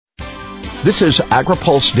This is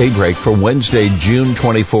AgriPulse Daybreak for Wednesday, June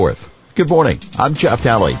 24th. Good morning. I'm Jeff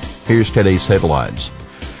Daly. Here's today's headlines.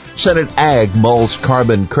 Senate Ag mulls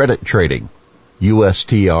carbon credit trading.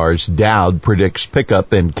 USTR's Dowd predicts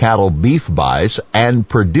pickup in cattle beef buys, and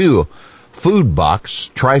Purdue food box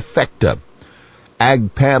trifecta.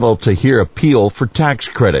 Ag panel to hear appeal for tax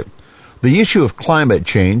credit. The issue of climate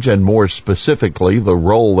change, and more specifically the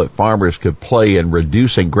role that farmers could play in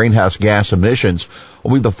reducing greenhouse gas emissions,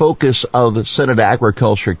 will be the focus of the Senate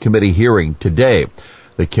Agriculture Committee hearing today.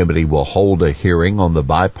 The committee will hold a hearing on the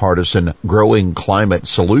bipartisan Growing Climate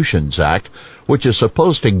Solutions Act, which is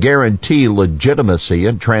supposed to guarantee legitimacy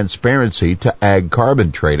and transparency to ag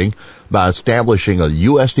carbon trading by establishing a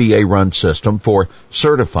USDA-run system for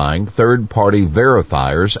certifying third-party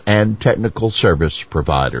verifiers and technical service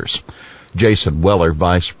providers. Jason Weller,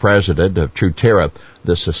 Vice President of Truterra,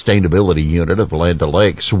 the sustainability unit of Land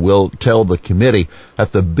O'Lakes, will tell the committee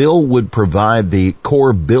that the bill would provide the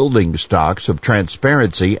core building stocks of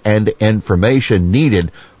transparency and information needed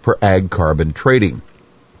for ag carbon trading.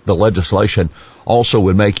 The legislation also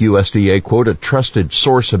would make USDA, quote, a trusted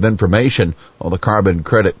source of information on the carbon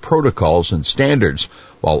credit protocols and standards,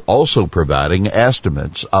 while also providing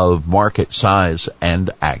estimates of market size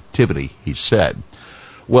and activity, he said.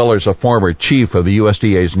 Weller's a former chief of the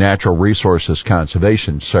USDA's Natural Resources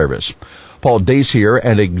Conservation Service. Paul Dacier,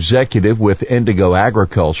 an executive with Indigo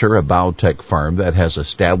Agriculture, a biotech firm that has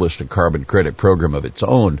established a carbon credit program of its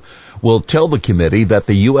own, will tell the committee that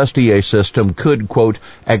the USDA system could, quote,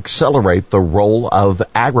 accelerate the role of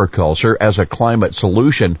agriculture as a climate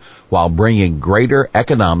solution while bringing greater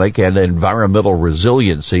economic and environmental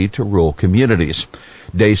resiliency to rural communities.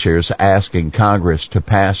 Dacier's asking Congress to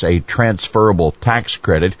pass a transferable tax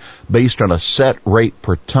credit based on a set rate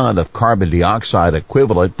per ton of carbon dioxide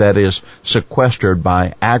equivalent that is sequestered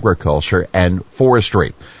by agriculture and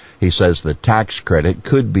forestry. He says the tax credit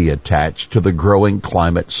could be attached to the Growing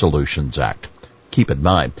Climate Solutions Act. Keep in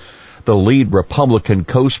mind, the lead Republican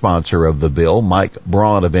co-sponsor of the bill, Mike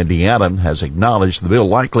Braun of Indiana, has acknowledged the bill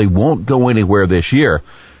likely won't go anywhere this year.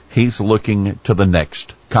 He's looking to the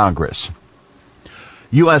next Congress.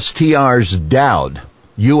 USTR's Dowd,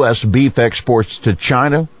 U.S. beef exports to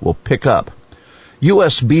China will pick up.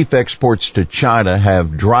 U.S. beef exports to China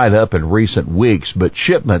have dried up in recent weeks, but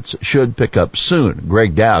shipments should pick up soon.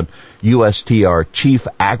 Greg Dowd, USTR chief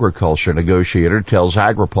agriculture negotiator, tells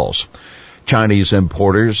AgriPulse. Chinese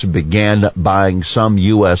importers began buying some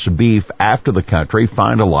U.S. beef after the country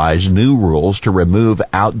finalized new rules to remove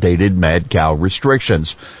outdated mad cow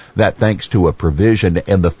restrictions. That thanks to a provision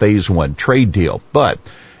in the Phase 1 trade deal. But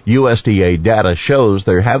USDA data shows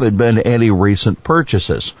there haven't been any recent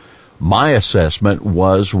purchases. My assessment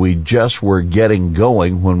was we just were getting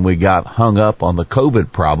going when we got hung up on the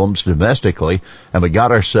COVID problems domestically, and we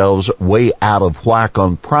got ourselves way out of whack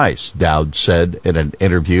on price, Dowd said in an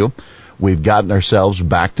interview. We've gotten ourselves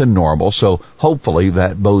back to normal, so hopefully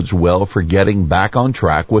that bodes well for getting back on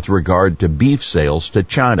track with regard to beef sales to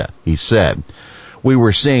China, he said. We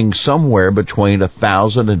were seeing somewhere between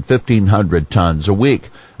 1,000 and 1,500 tons a week.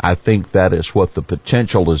 I think that is what the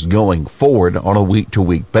potential is going forward on a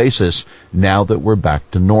week-to-week basis now that we're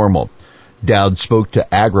back to normal. Dowd spoke to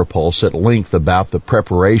AgriPulse at length about the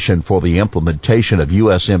preparation for the implementation of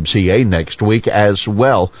USMCA next week, as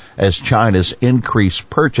well as China's increased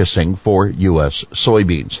purchasing for U.S.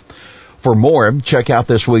 soybeans. For more, check out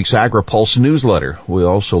this week's AgriPulse newsletter. We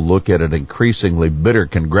also look at an increasingly bitter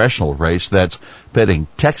congressional race that's pitting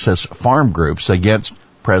Texas farm groups against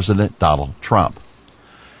President Donald Trump.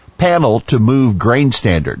 Panel to move grain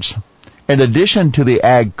standards. In addition to the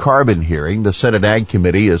Ag Carbon hearing, the Senate Ag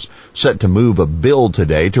Committee is set to move a bill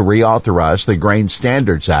today to reauthorize the Grain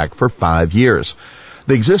Standards Act for 5 years.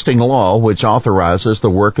 The existing law, which authorizes the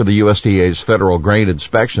work of the USDA's Federal Grain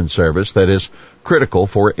Inspection Service that is critical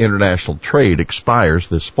for international trade, expires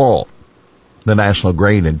this fall. The National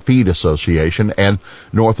Grain and Feed Association and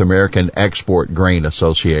North American Export Grain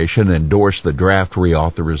Association endorsed the draft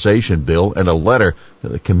reauthorization bill in a letter to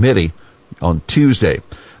the committee on Tuesday.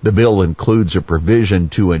 The bill includes a provision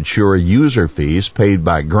to ensure user fees paid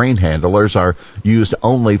by grain handlers are used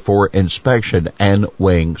only for inspection and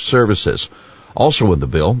weighing services. Also in the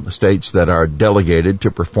bill, states that are delegated to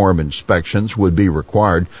perform inspections would be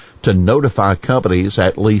required to notify companies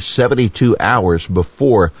at least 72 hours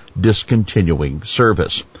before discontinuing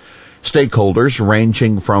service. Stakeholders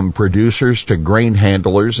ranging from producers to grain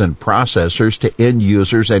handlers and processors to end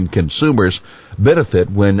users and consumers benefit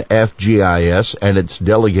when FGIS and its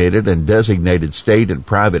delegated and designated state and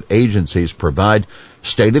private agencies provide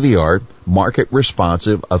state-of-the-art,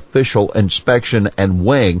 market-responsive official inspection and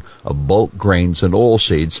weighing of bulk grains and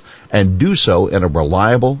oilseeds, and do so in a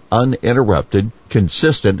reliable, uninterrupted,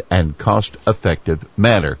 consistent, and cost-effective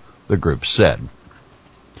manner, the group said.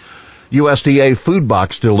 USDA food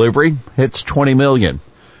box delivery hits 20 million.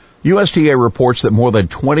 USDA reports that more than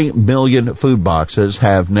 20 million food boxes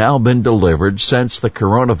have now been delivered since the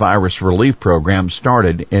coronavirus relief program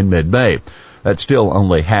started in mid-May. That's still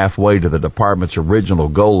only halfway to the department's original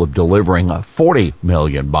goal of delivering 40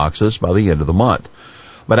 million boxes by the end of the month.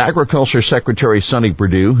 But Agriculture Secretary Sonny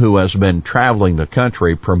Perdue, who has been traveling the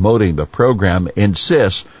country promoting the program,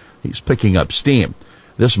 insists he's picking up steam.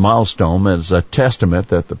 This milestone is a testament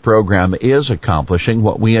that the program is accomplishing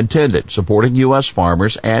what we intended, supporting U.S.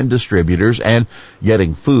 farmers and distributors and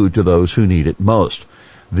getting food to those who need it most.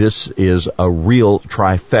 This is a real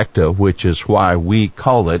trifecta, which is why we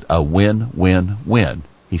call it a win-win-win,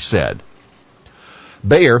 he said.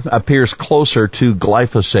 Bayer appears closer to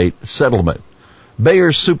glyphosate settlement.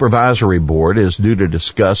 Bayer's supervisory board is due to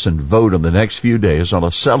discuss and vote in the next few days on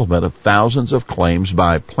a settlement of thousands of claims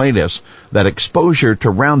by plaintiffs that exposure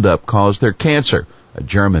to Roundup caused their cancer, a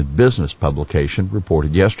German business publication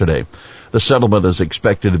reported yesterday. The settlement is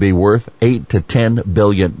expected to be worth $8 to $10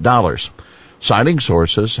 billion. Citing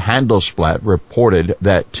sources, Handelsblatt reported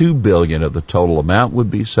that $2 billion of the total amount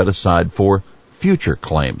would be set aside for future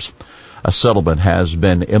claims. A settlement has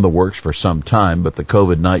been in the works for some time, but the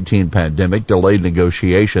COVID-19 pandemic delayed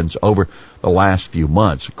negotiations over the last few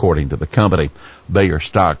months, according to the company. Bayer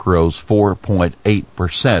stock rose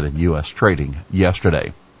 4.8% in U.S. trading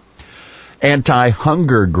yesterday.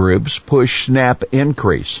 Anti-hunger groups push SNAP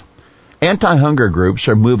increase. Anti-hunger groups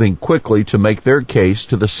are moving quickly to make their case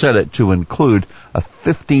to the Senate to include a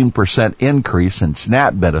 15% increase in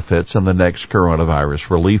SNAP benefits in the next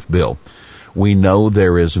coronavirus relief bill. We know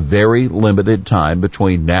there is very limited time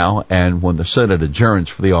between now and when the Senate adjourns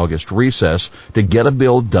for the August recess to get a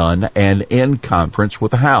bill done and in conference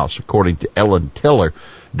with the House, according to Ellen Tiller,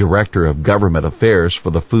 Director of Government Affairs for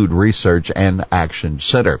the Food Research and Action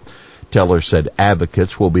Center. Teller said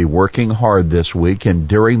advocates will be working hard this week and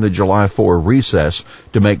during the July 4 recess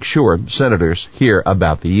to make sure senators hear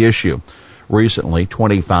about the issue. Recently,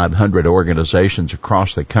 2,500 organizations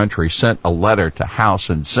across the country sent a letter to House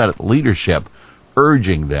and Senate leadership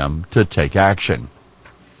urging them to take action.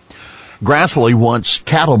 Grassley wants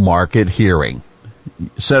cattle market hearing.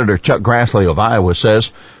 Senator Chuck Grassley of Iowa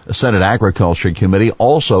says the Senate Agriculture Committee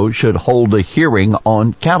also should hold a hearing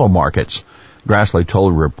on cattle markets. Grassley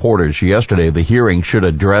told reporters yesterday the hearing should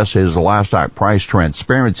address his livestock price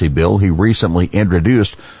transparency bill he recently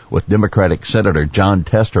introduced with Democratic Senator John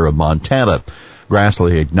Tester of Montana.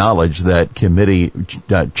 Grassley acknowledged that committee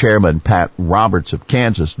chairman Pat Roberts of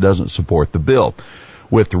Kansas doesn't support the bill.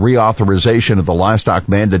 With the reauthorization of the Livestock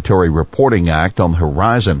Mandatory Reporting Act on the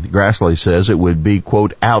horizon, Grassley says it would be,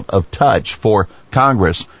 quote, out of touch for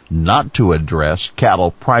Congress not to address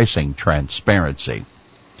cattle pricing transparency.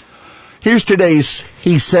 Here's today's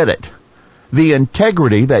He Said It. The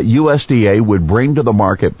integrity that USDA would bring to the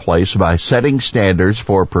marketplace by setting standards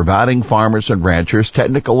for providing farmers and ranchers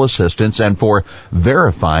technical assistance and for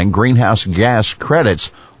verifying greenhouse gas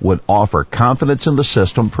credits would offer confidence in the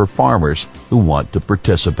system for farmers who want to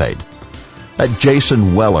participate.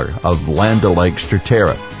 Jason Weller of Land O'Lakes,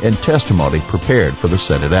 Terra, in testimony prepared for the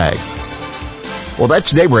Senate Ag. Well,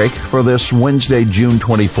 that's Daybreak for this Wednesday, June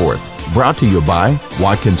 24th. Brought to you by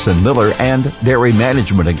Watkinson Miller and Dairy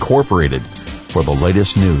Management Incorporated. For the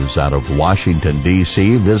latest news out of Washington,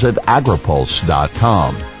 D.C., visit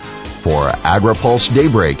agripulse.com. For AgriPulse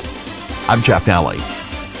Daybreak, I'm Jeff Nally.